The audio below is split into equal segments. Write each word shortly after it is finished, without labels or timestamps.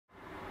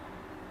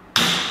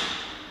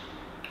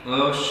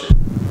Oh shit.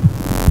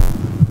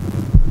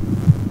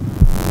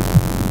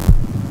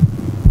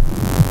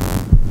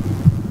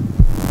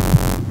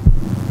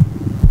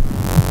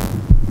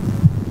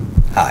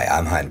 Hi,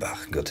 I'm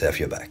Heinbach. Good to have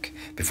you back.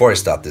 Before I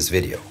start this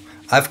video,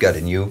 I've got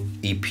a new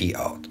EP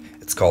out.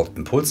 It's called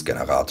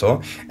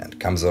Impulsgenerator and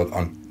comes out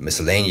on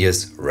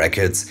miscellaneous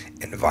records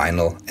in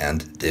vinyl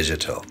and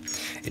digital.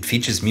 It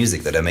features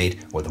music that I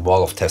made with a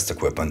wall of test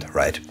equipment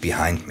right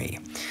behind me.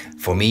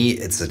 For me,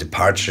 it's a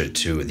departure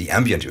to the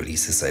ambient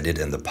releases I did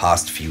in the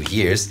past few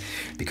years,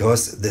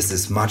 because this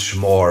is much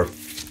more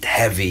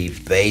heavy,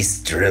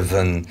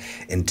 bass-driven,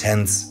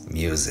 intense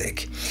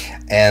music.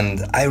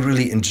 And I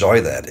really enjoy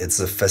that. It's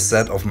a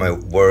facet of my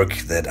work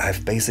that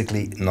I've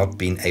basically not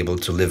been able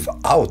to live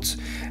out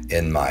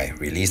in my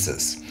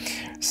releases.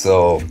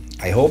 So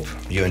I hope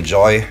you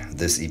enjoy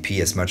this EP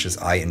as much as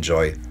I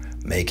enjoy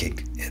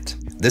making it.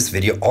 This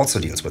video also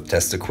deals with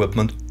test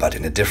equipment, but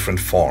in a different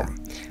form.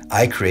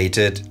 I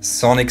created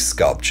sonic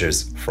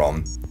sculptures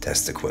from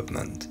test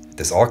equipment.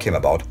 This all came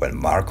about when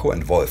Marco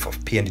and Wolf of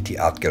PNDT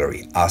Art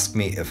Gallery asked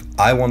me if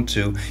I want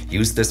to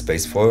use their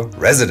space for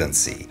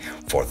residency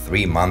for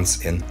 3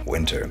 months in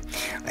winter.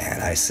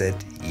 And I said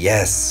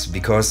yes,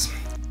 because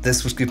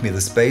this would give me the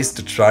space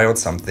to try out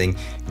something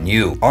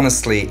new.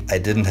 Honestly, I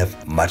didn't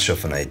have much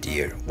of an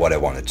idea what I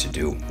wanted to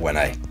do when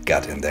I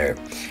got in there.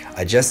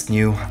 I just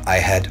knew I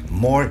had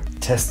more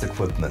test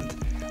equipment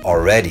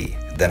already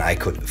than I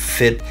could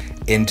fit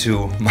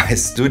into my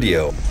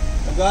studio.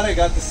 I'm glad I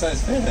got the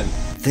size fan.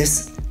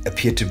 This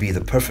appeared to be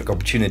the perfect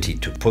opportunity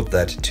to put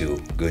that to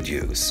good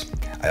use.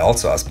 I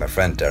also asked my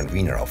friend Darren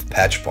Wiener of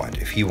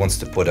Patchpoint if he wants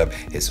to put up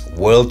his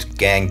World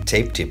Gang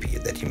tape tippy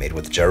that he made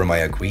with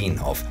Jeremiah Green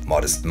of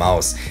Modest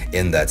Mouse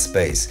in that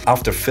space.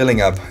 After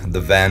filling up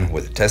the van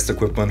with test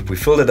equipment, we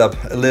filled it up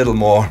a little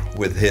more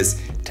with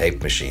his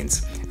tape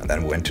machines, and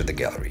then we went to the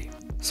gallery.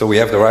 So we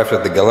have arrived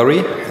at the gallery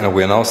and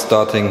we're now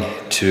starting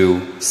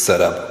to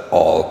set up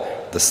all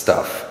the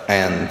stuff.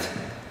 And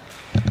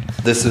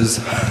this is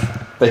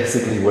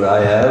basically what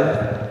I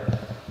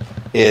have.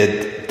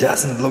 It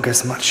doesn't look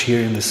as much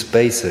here in the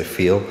space, I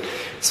feel,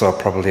 so I'll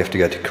probably have to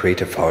get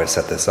creative how I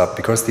set this up,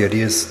 because the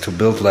idea is to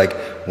build like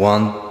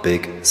one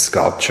big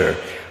sculpture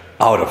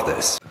out of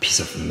this. A piece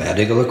of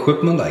medical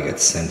equipment I get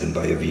sent in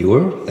by a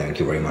viewer, thank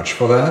you very much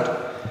for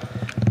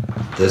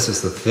that. This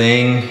is the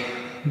thing,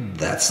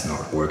 that's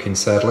not working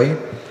sadly.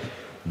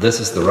 This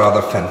is the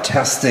rather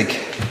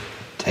fantastic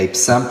tape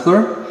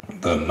sampler,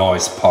 the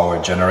noise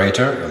power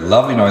generator, a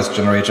lovely noise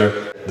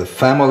generator, the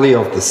family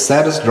of the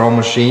saddest drum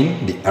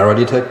machine, the error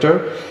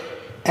detector,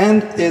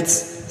 and its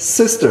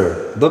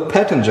sister, the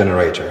pattern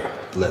generator.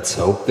 Let's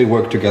hope they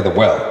work together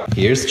well.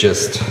 Here's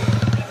just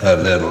a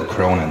little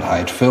Cronin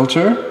height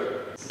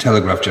filter.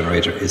 Telegraph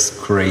generator is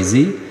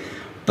crazy,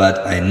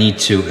 but I need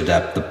to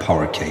adapt the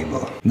power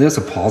cable. There's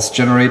a pulse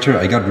generator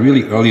I got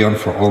really early on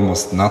for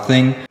almost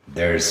nothing.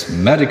 There's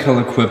medical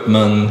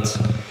equipment,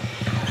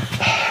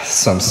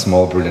 some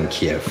small Brilliant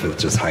Kiev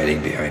filters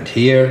hiding behind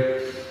here,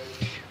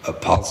 a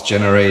pulse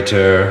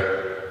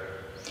generator,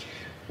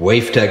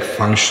 WaveTech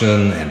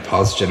function and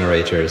pulse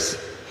generators,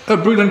 a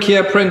Brilliant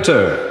Kiev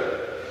printer.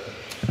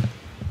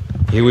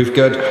 Here we've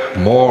got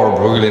more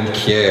Brilliant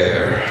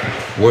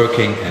Kiev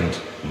working and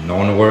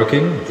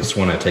non-working. This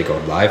one I take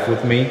out live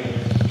with me.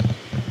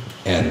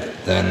 And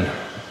then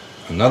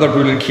another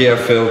Brilliant Kiev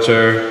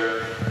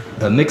filter,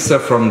 a mixer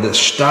from the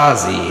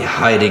Stasi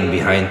hiding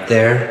behind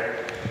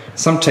there,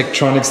 some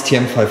Tektronix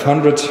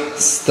TM500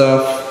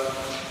 stuff,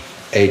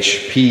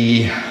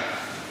 HP,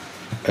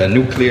 a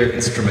nuclear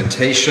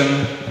instrumentation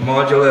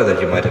modular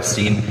that you might have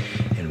seen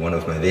in one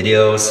of my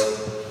videos,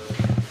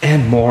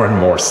 and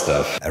more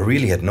stuff. I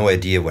really had no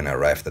idea when I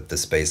arrived at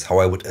this space how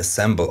I would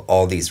assemble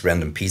all these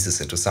random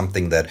pieces into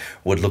something that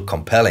would look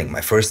compelling.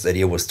 My first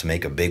idea was to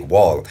make a big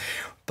wall,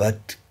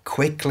 but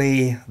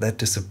quickly that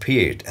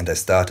disappeared and I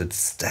started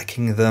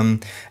stacking them,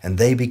 and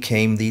they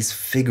became these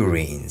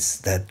figurines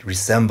that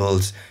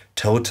resembled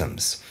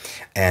totems.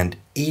 And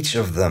each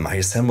of them, I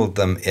assembled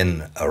them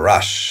in a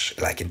rush,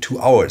 like in 2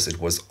 hours. It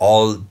was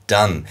all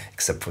done,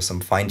 except for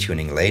some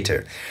fine-tuning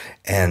later.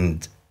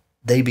 And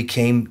they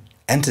became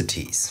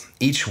entities,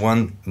 each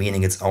one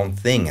meaning its own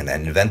thing. And I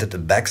invented a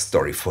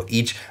backstory for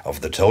each of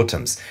the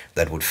totems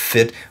that would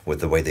fit with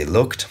the way they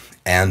looked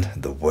and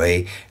the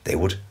way they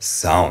would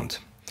sound.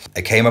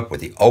 I came up with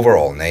the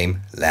overall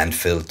name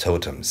Landfill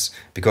Totems,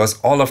 because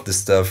all of this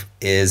stuff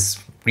is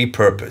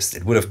repurposed.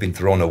 It would have been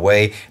thrown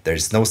away. There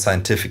is no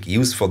scientific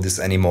use for this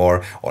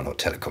anymore, or no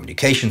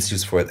telecommunications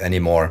use for it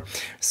anymore.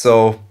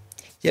 So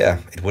yeah,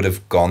 it would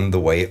have gone the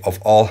way of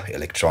all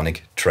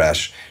electronic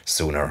trash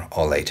sooner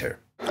or later.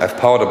 I've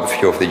powered up a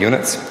few of the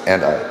units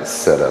and I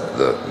set up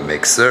the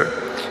mixer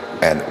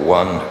and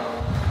one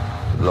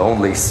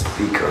lonely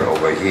speaker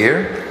over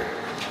here.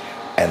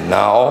 And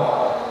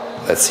now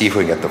let's see if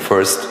we get the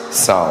first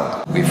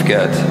sound. We've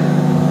got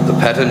the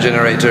pattern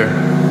generator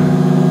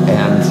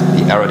and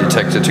the error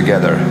detector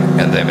together,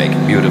 and they make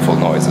beautiful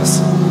noises,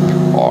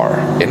 or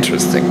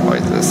interesting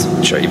noises,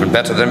 which are even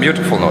better than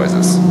beautiful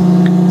noises.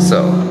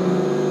 So,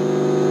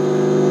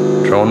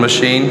 drone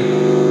machine,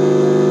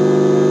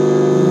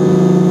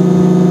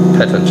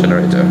 pattern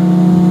generator.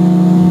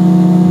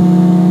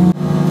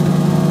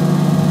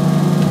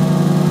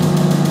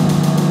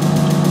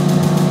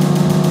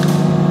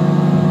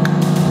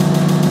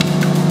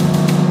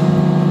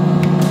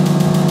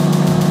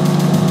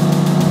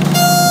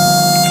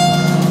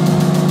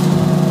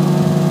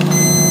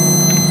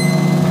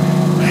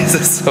 This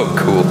is so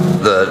cool.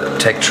 The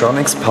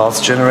Tektronix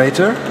pulse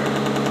generator,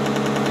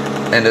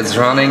 and it's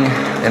running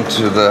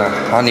into the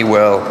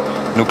Honeywell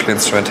nuclear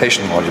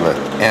instrumentation module,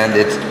 and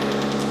it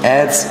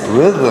adds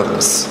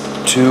rhythms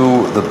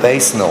to the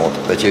bass note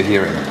that you're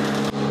hearing.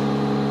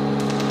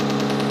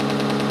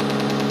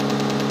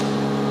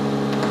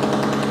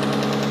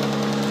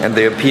 And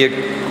they appear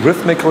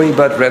rhythmically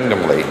but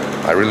randomly.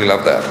 I really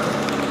love that.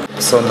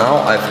 So now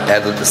I've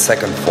added a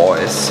second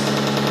voice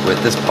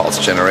with this pulse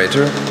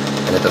generator,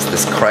 and it does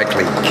this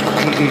crackling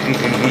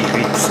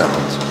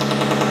sound.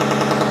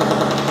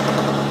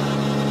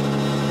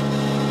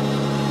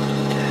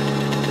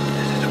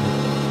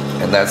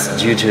 And that's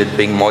due to it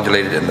being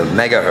modulated in the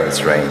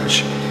megahertz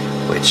range,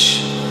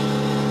 which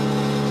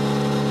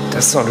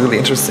does sound really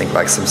interesting,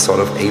 like some sort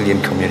of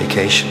alien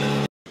communication.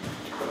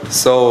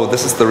 So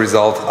this is the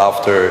result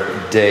after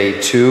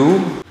day 2.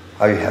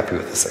 Are you happy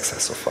with the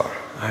success so far?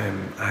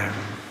 I'm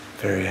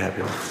very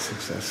happy with the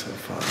success so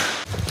far.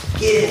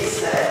 Get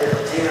inside the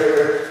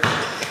terror.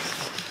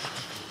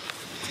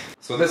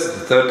 So this is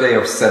the third day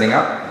of setting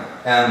up,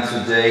 and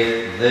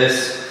today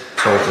this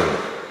totem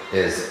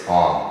is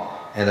on.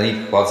 And I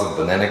need lots of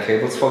banana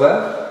cables for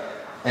that.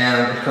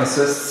 And it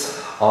consists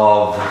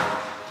of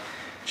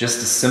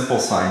just a simple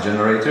sine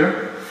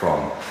generator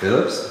from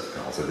Philips. You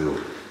can also do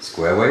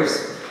square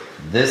waves.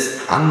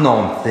 This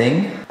unknown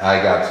thing, I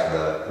got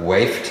the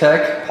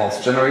WaveTech pulse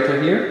generator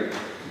here.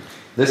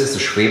 This is the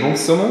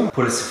Schwebungssumme.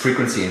 Put its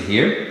frequency in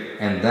here,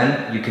 and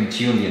then you can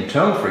tune the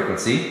internal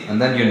frequency,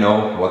 and then you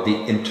know what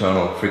the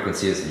internal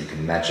frequency is, and you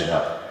can match it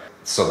up.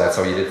 So that's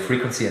how you did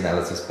frequency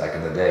analysis back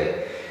in the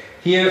day.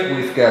 Here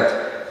we've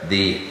got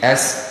the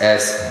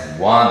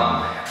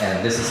SS1,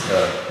 and this is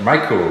a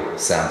micro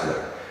sampler,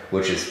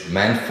 which is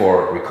meant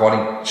for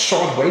recording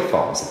short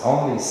waveforms. It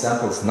only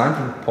samples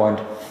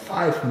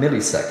 19.5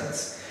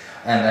 milliseconds.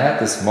 And I had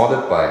this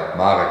modded by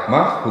Marek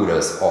Mach, who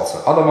does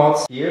also other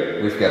mods. Here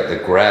we've got the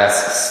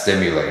grass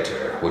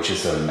stimulator, which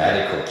is a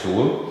medical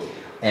tool,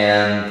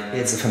 and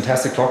it's a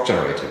fantastic clock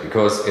generator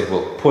because it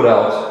will put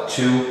out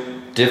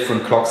 2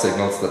 different clock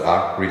signals that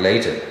are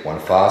related, one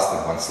fast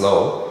and one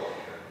slow.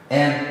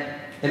 And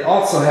it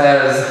also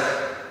has,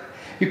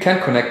 you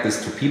can connect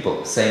this to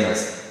people, same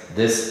as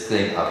this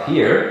thing up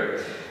here,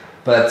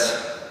 but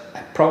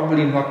I'm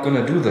probably not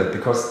gonna do that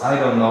because I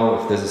don't know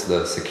if this is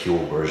the secure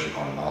version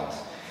or not.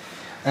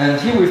 And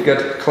here we've got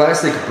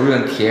classic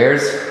Brilliant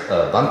Cares,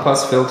 a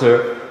bandpass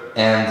filter,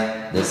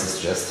 and this is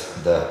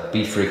just the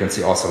beat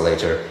frequency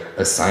oscillator,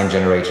 a sine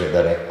generator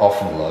that I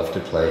often love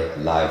to play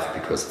live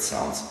because it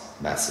sounds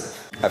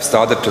massive. I've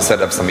started to set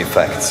up some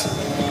effects.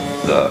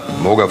 The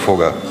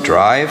Moga-Foga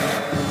drive,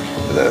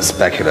 the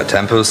specular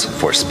tempus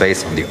for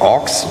space on the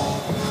aux,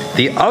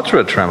 the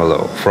ultra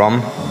tremolo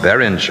from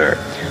Behringer,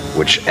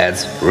 which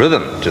adds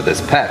rhythm to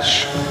this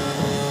patch,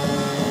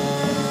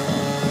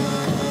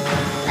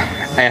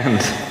 and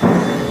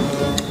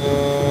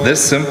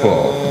this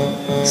simple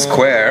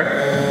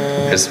square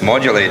is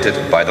modulated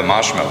by the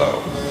marshmallow,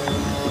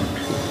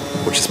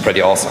 which is pretty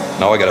awesome.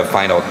 Now I gotta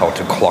find out how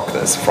to clock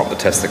this from the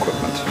test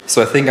equipment.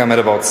 So I think I'm at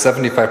about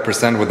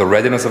 75% with the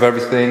readiness of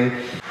everything.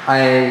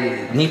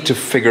 I need to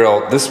figure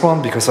out this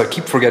one because I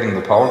keep forgetting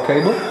the power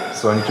cable,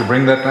 so I need to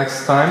bring that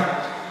next time.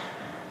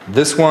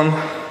 This one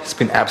has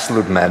been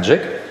absolute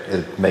magic.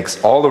 It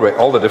makes all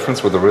the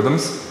difference with the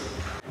rhythms.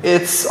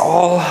 It's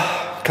all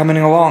coming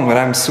along, but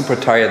I'm super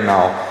tired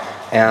now.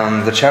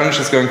 And the challenge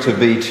is going to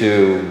be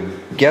to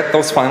get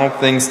those final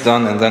things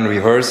done and then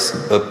rehearse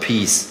a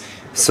piece.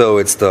 So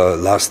it's the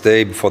last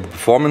day before the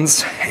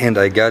performance, and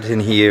I got in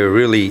here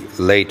really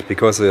late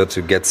because I had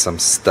to get some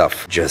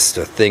stuff. Just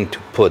a thing to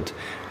put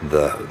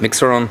the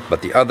mixer on,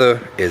 but the other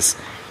is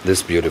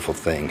this beautiful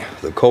thing,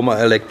 the Coma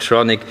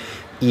Electronic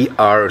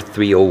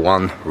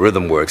ER301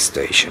 rhythm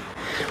workstation.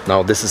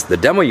 Now this is the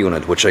demo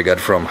unit which I got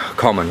from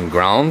Common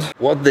Ground.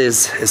 What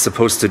this is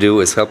supposed to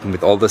do is help me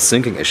with all the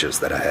syncing issues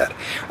that I had.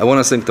 I want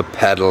to sync the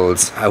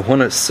pedals, I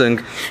want to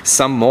sync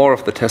some more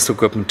of the test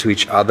equipment to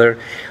each other,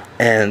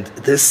 and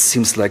this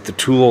seems like the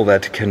tool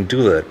that can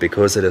do that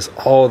because it has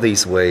all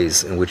these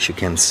ways in which you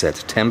can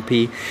set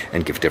tempi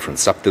and give different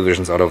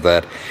subdivisions out of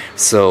that.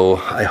 So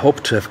I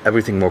hope to have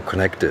everything more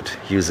connected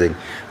using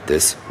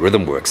this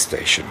rhythm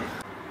workstation.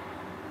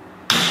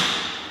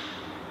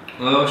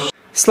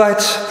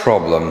 Slight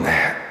problem.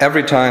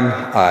 Every time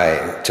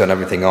I turn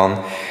everything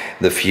on,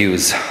 the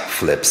fuse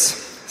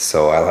flips.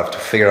 So I'll have to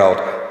figure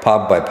out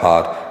part by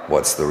part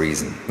what's the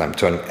reason. I'm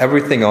turning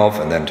everything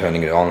off and then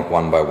turning it on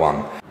one by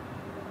one.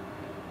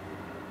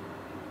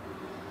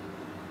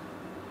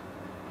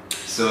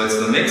 So it's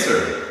the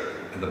mixer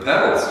and the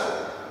pedals.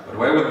 But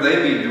why would they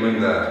be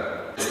doing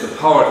that? It's the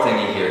power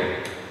thingy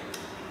here.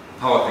 The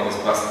power thing is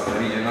busted.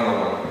 I need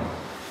another one.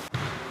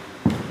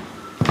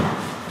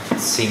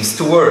 Seems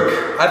to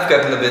work. I've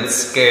gotten a bit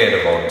scared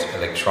about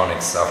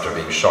electronics after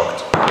being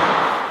shocked.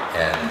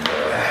 And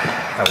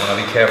I want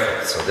to be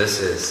careful. So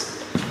this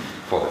is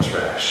for the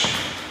trash.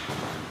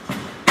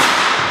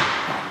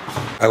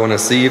 I want to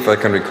see if I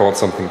can record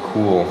something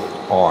cool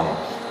on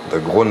the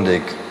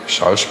Grundig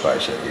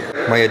Schallspeicher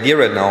here. My idea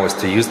right now is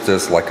to use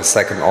this like a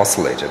second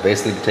oscillator.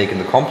 Basically taking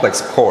the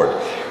complex chord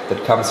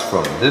that comes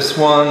from this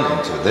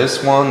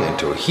one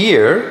into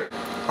here.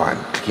 I'm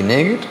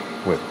cleaning it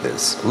with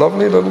this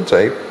lovely little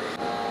tape.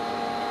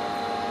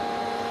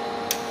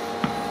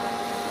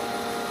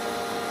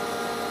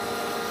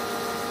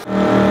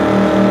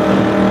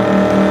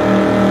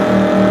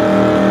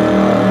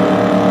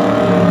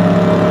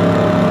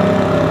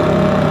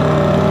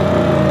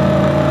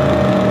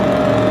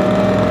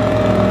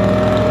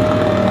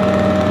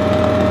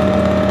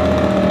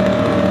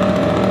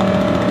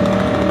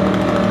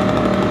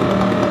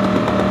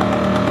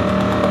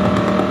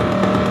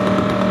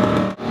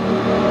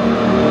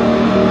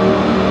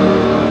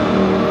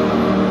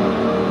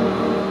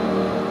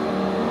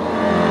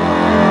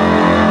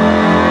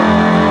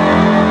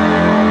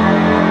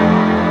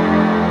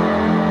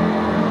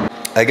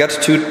 I got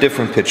two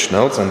different pitch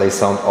notes and they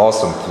sound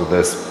awesome through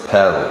this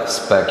pedal,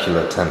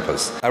 Specular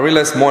Tempest. I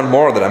realized more and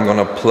more that I'm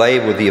gonna play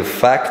with the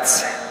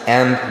effects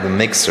and the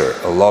mixer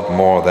a lot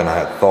more than I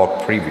had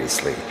thought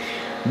previously.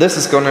 This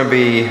is gonna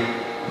be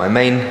my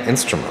main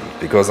instrument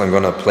because I'm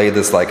gonna play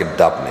this like a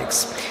dub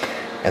mix.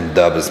 And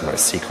dub is my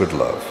secret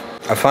love.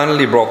 I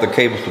finally brought the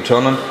cable to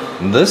turn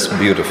on this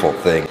beautiful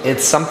thing.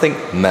 It's something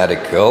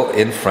medical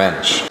in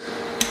French.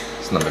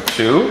 It's number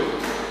 2.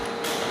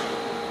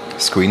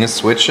 Screen is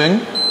switching.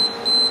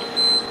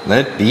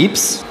 Then it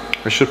beeps.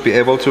 I should be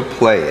able to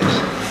play it.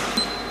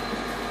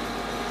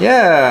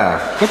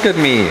 Yeah, look at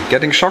me,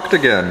 getting shocked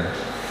again.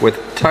 With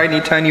tiny,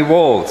 tiny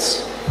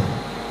volts.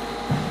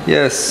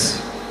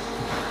 Yes.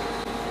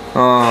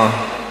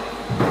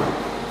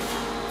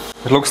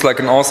 It looks like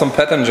an awesome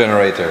pattern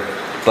generator.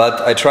 But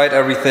I tried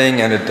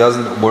everything and it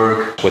doesn't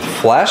work. With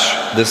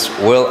Flash, this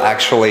will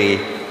actually,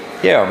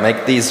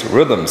 make these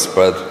rhythms,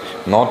 but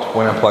not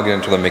when I plug it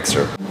into the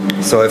mixer.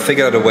 So I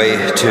figured out a way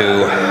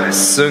to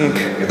sync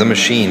the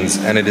machines,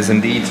 and it is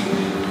indeed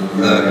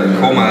the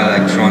Coma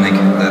electronic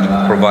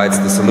that provides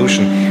the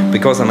solution,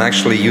 because I'm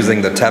actually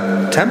using the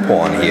tempo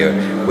on here,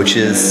 which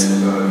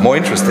is more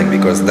interesting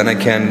because then I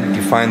can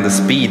define the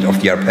speed of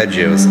the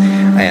arpeggios,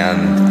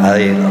 and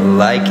I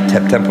like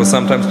tap tempo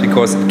sometimes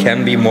because it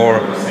can be more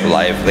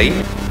lively.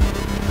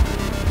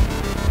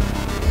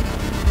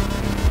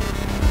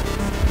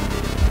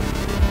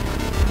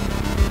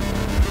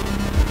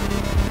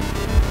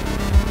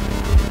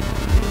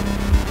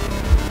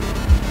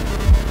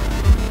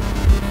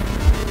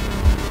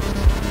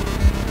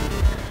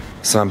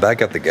 So I'm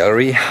back at the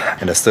gallery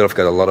and I still have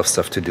got a lot of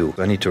stuff to do.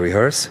 I need to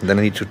rehearse, then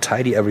I need to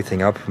tidy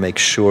everything up, make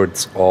sure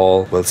it's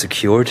all well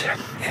secured,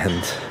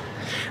 and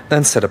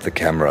then set up the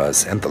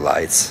cameras and the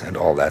lights and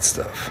all that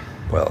stuff.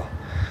 Well,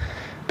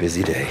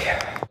 busy day.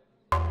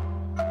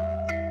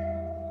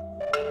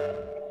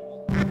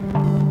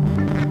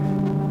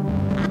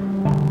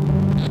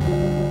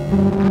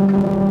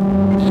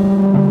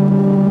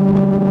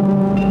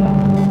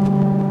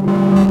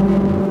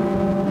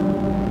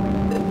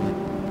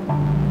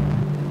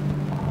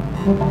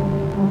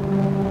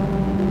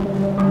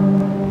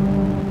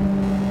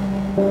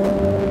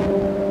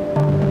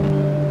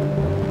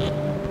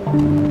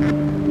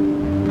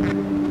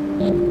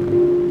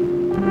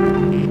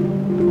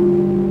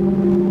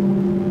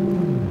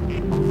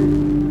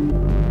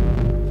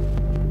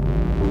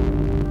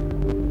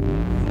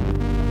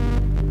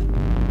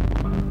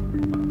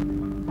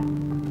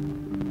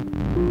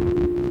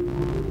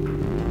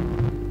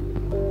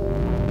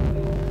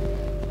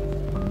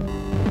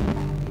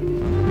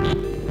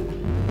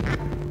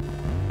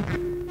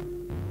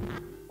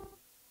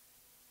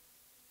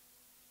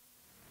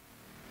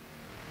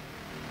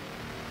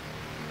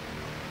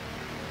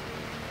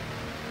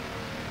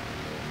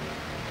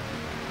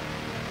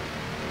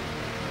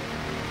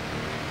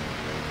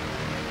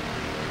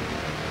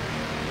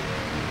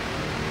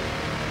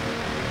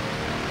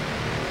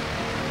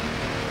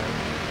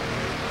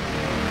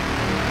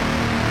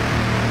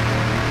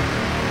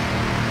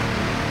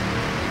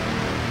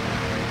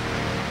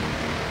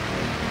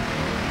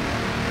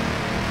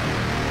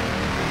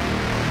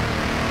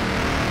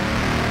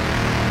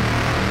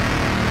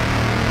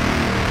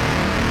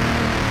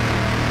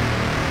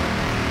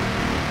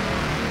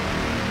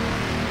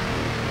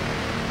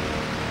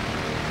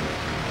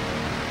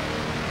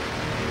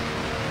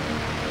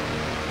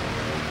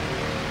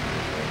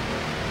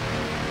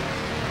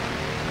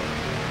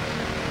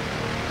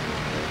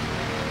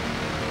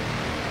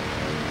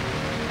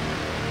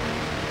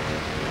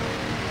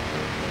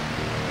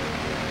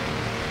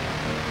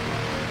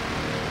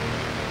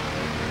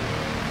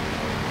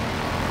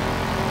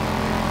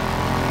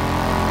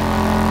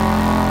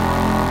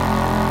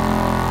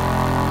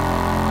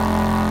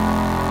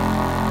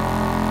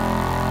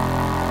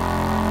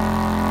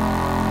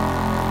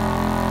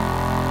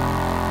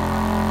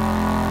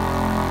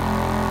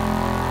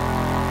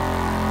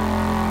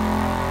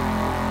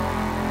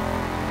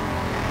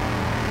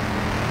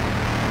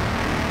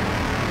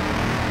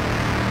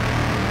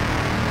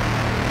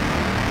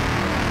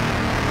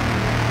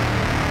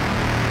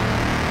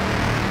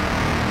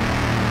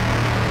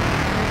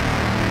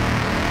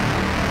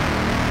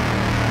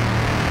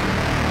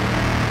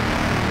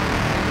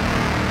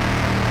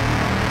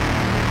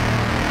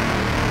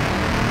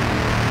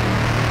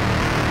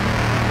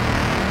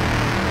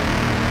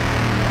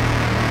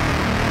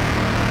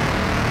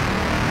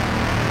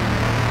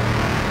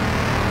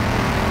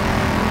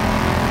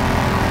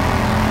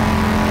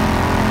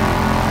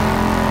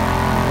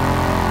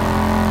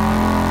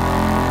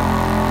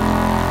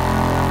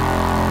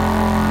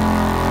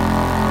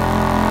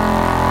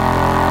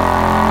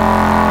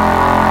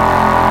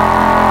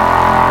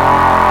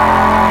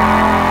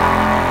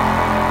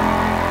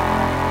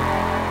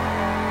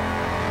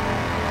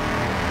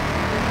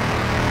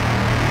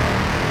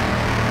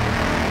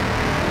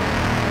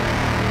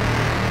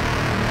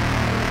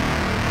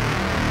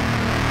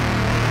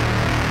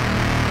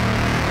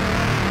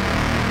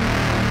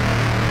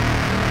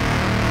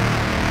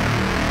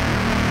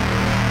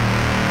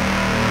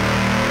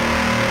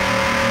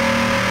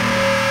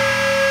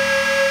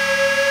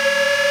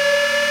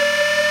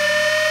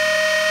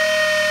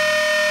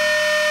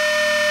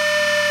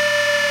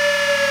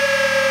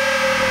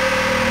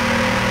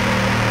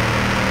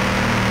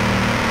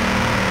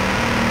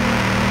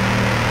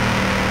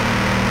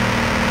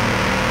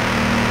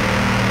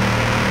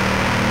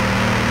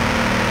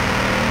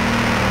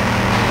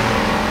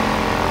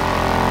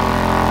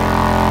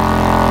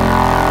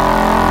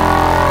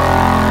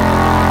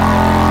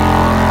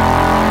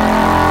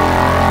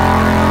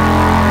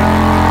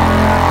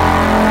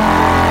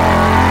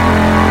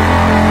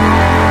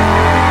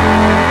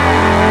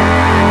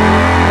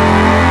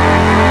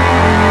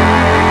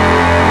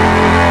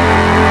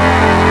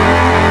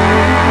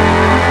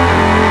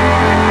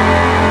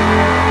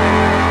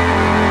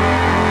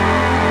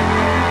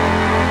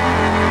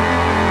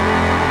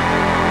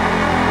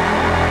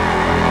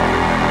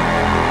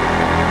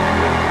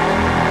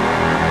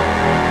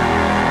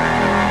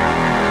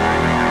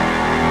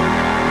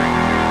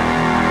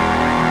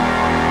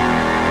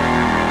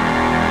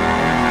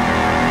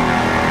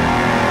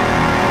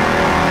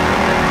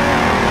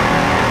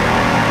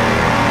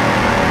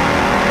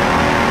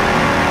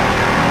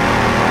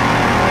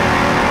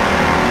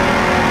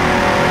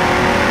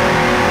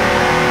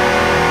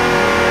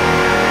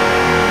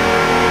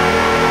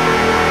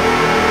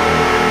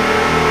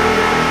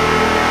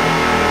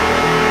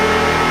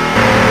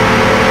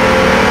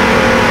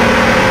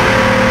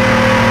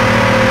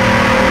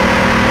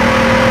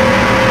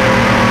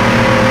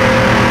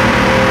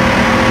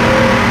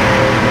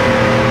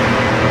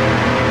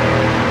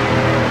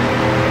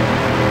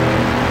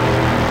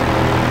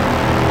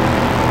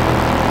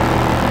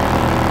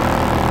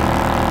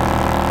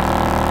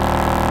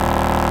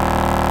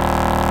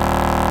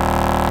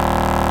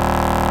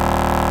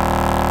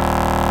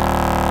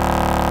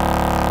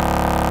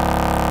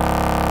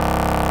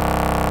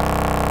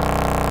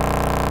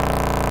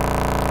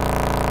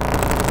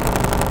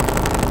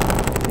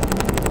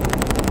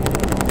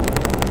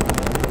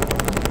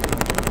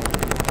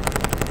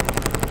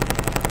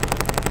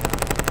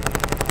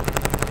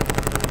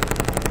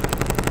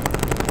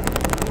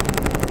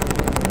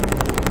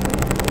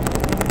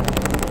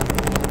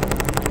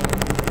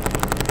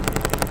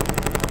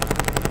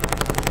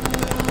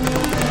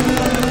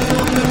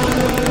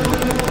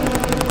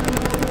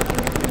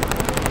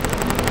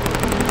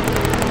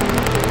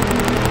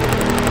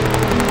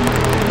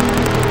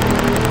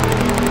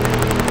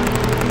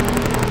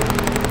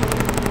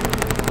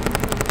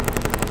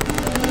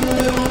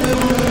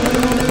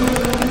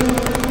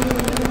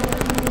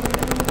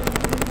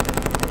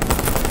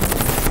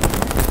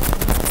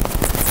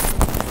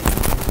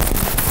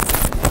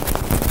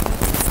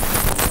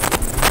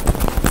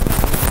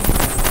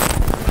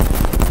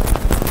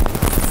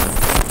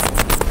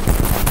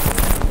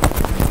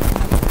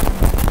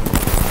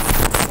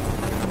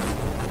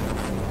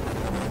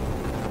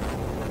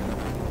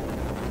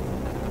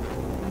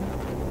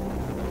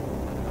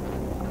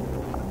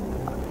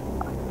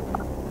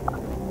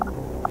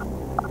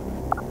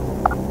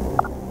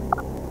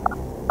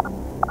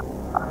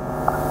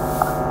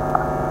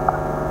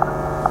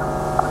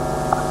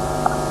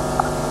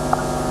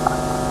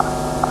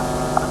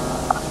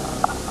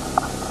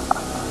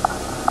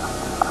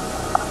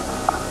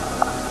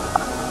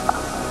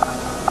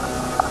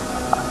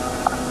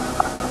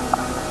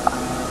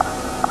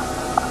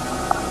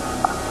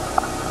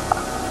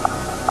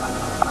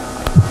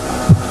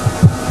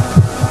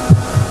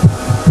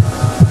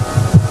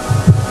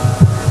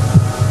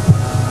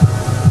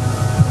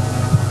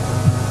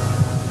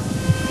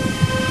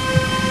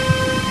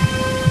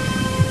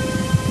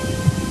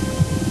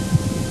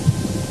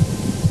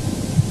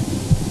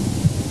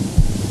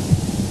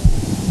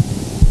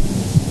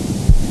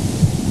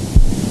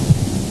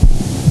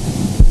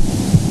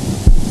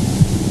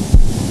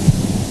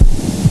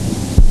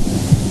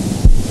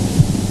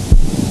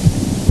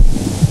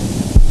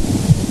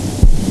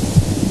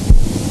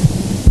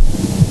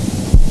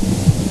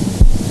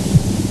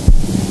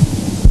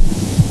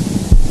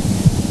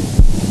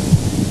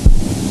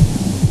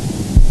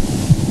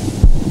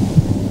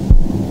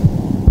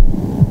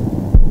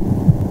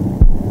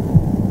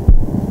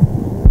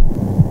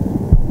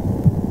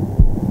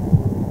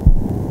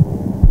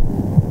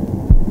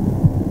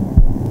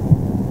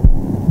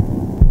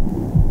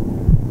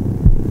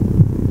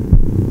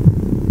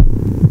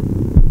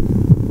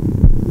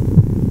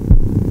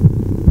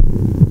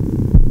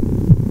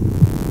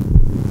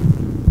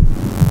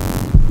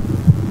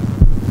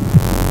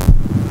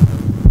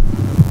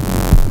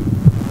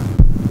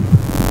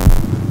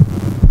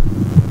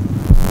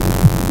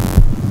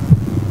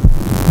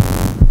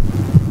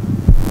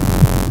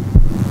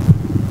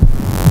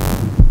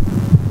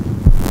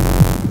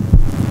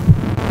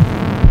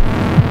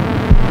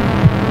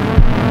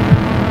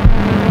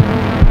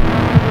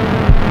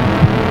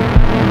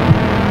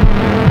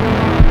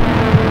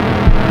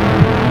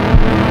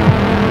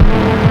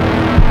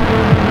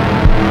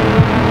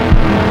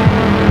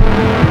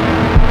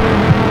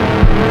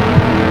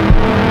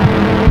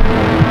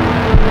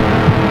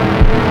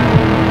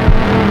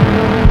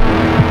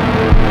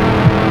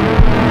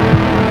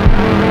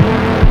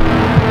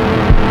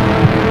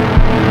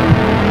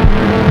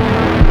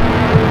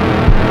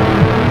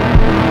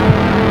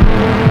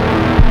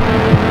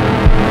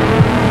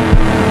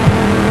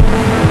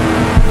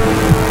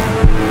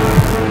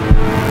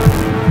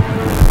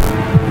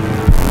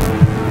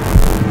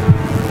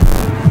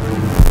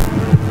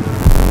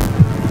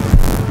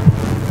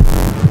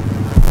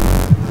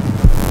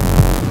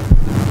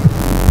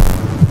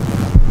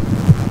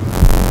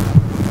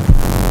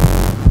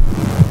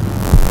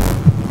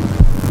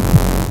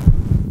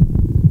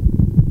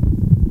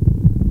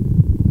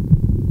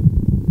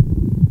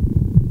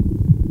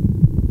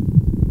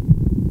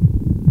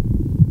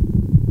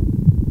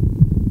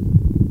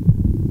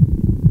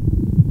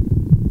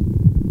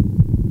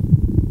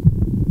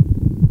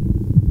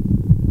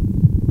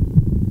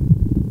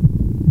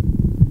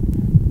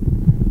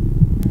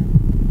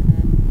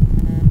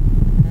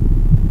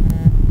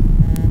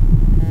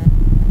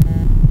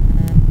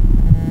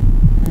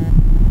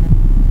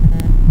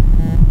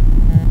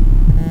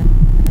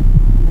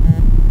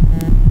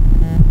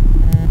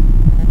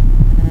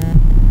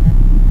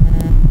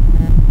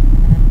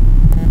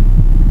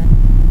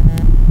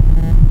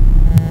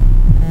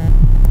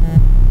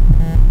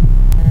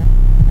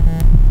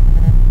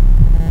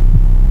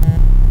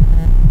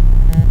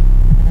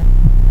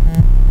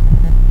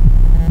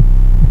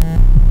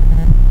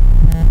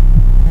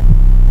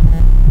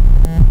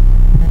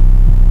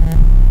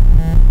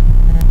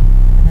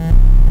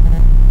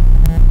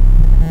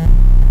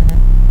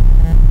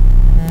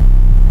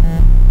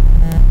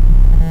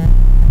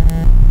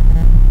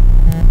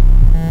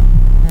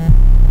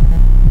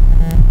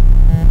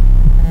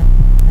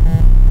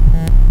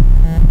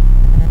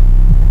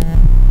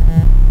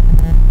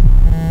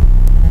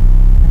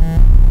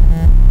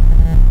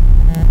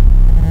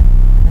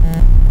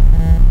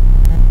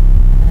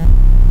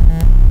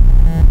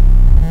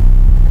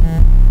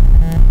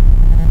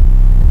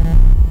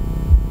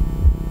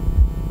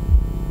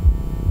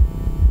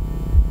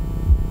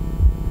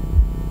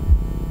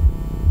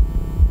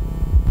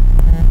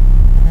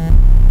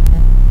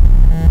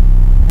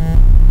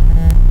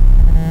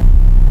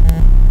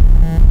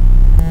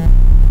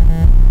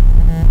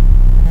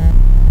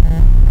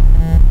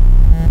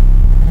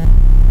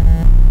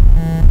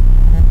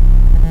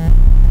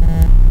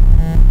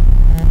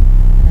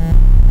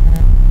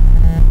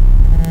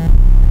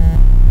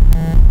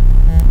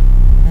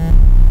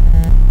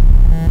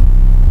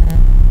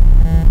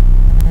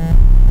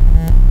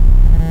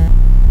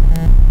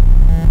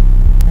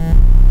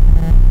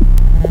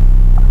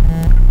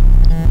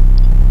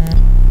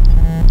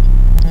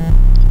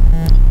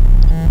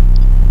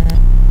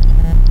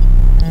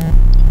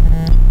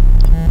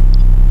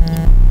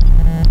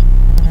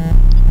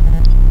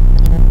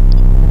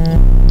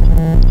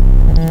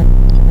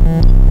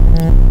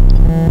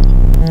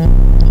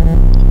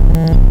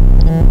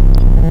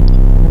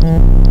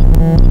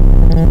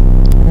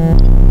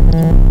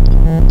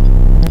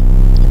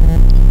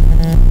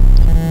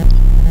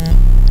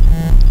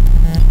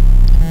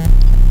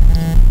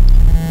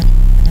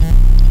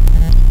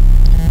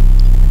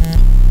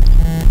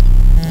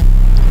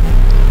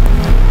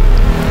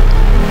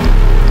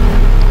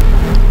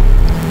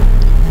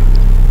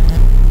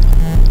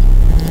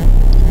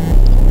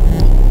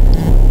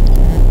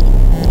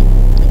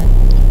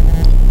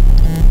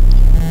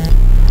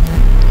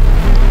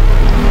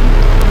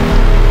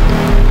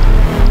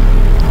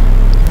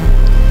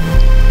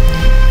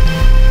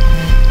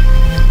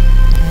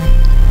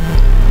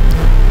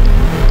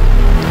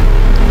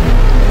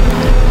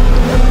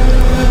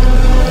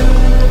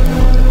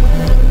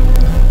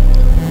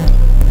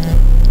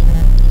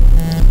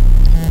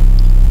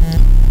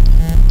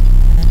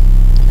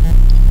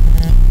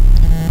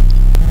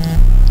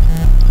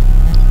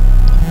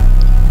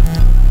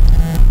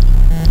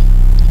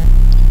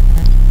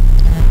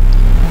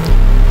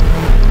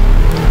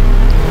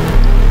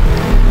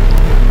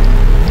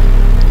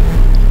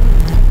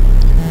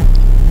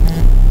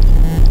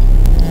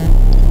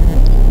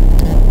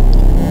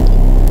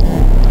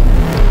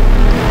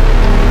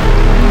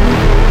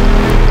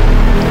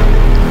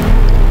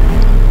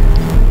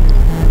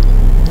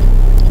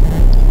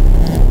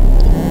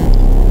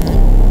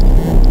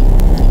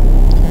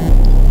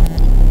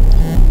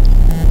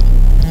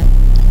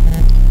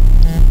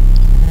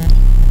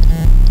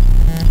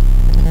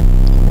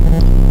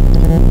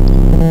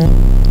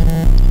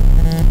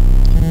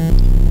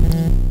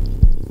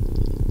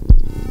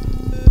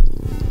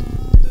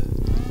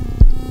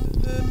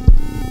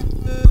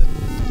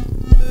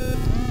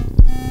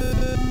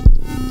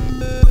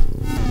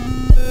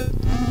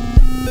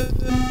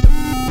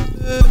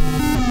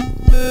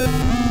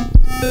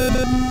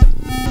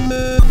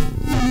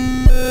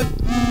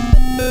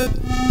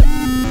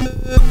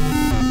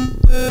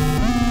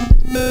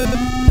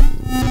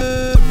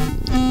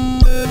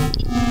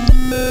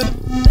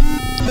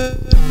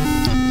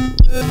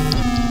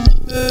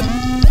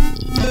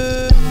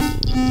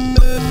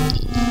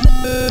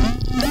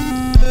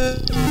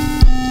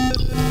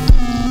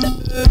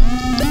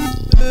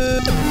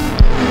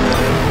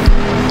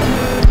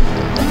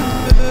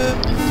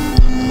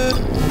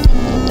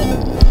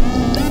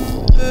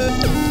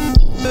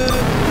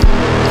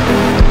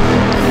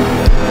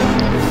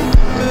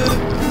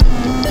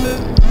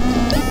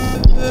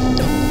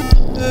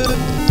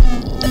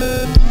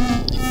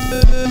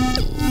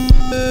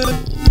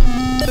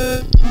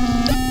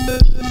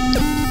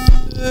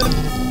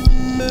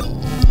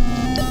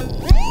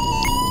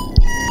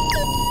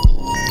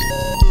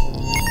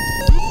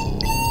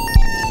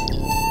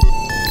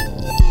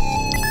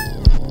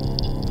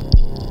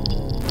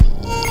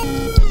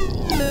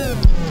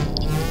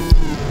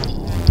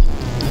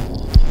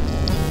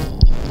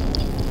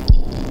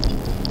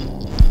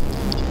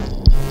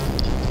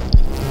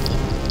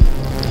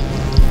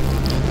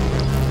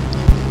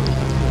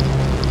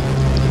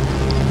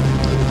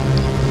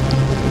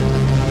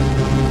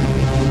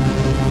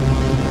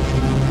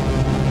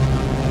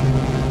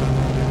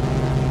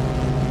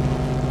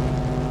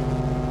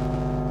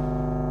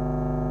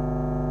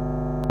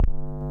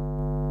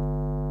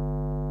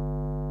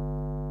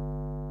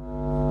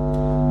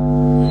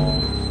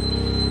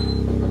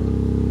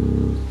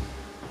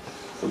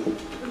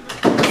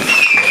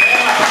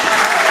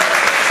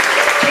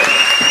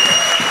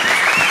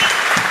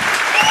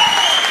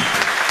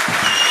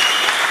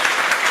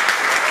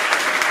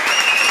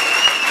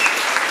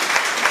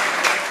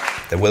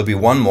 will be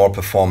one more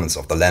performance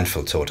of the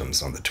Landfill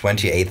Totems on the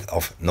 28th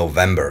of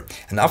November.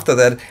 And after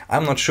that,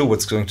 I'm not sure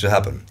what's going to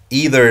happen.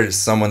 Either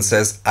someone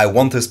says, I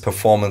want this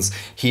performance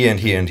here and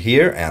here and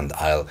here, and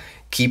I'll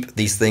keep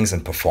these things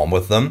and perform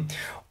with them.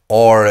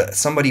 Or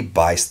somebody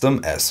buys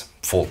them as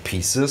full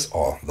pieces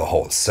or the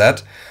whole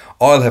set.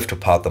 Or I'll have to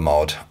part them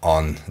out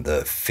on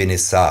the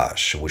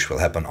finissage, which will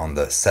happen on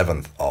the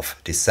 7th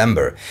of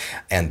December.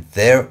 And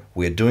there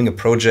we're doing a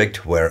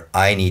project where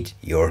I need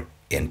your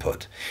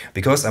input,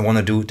 because I want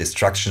to do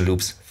Destruction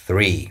Loops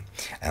 3.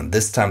 And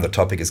this time the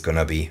topic is going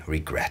to be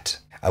regret.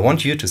 I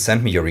want you to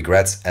send me your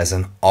regrets as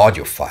an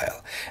audio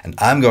file. And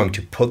I'm going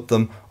to put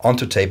them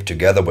onto tape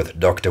together with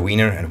Dr.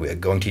 Wiener, and we are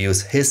going to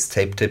use his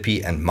tape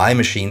tippy and my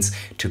machines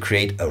to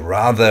create a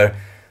rather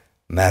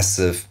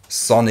massive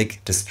sonic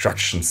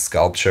destruction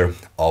sculpture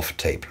of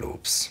tape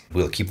loops.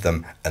 We'll keep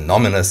them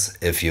anonymous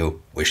if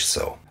you wish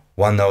so.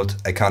 One note,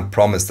 I can't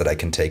promise that I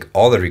can take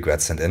all the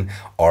regrets sent in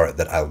or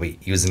that I'll be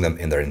using them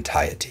in their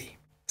entirety.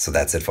 So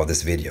that's it for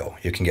this video.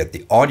 You can get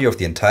the audio of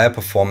the entire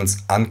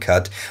performance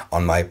uncut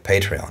on my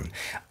Patreon.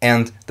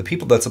 And the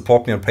people that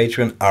support me on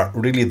Patreon are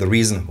really the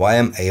reason why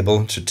I'm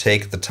able to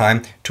take the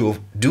time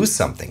to do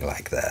something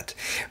like that.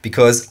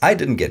 Because I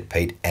didn't get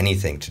paid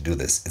anything to do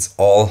this. It's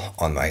all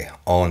on my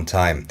own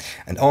time.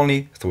 And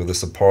only through the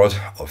support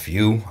of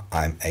you,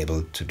 I'm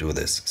able to do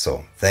this.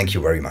 So thank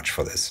you very much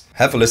for this.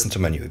 Have a listen to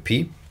my new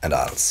EP, and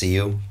I'll see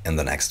you in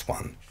the next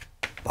one.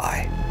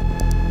 Bye.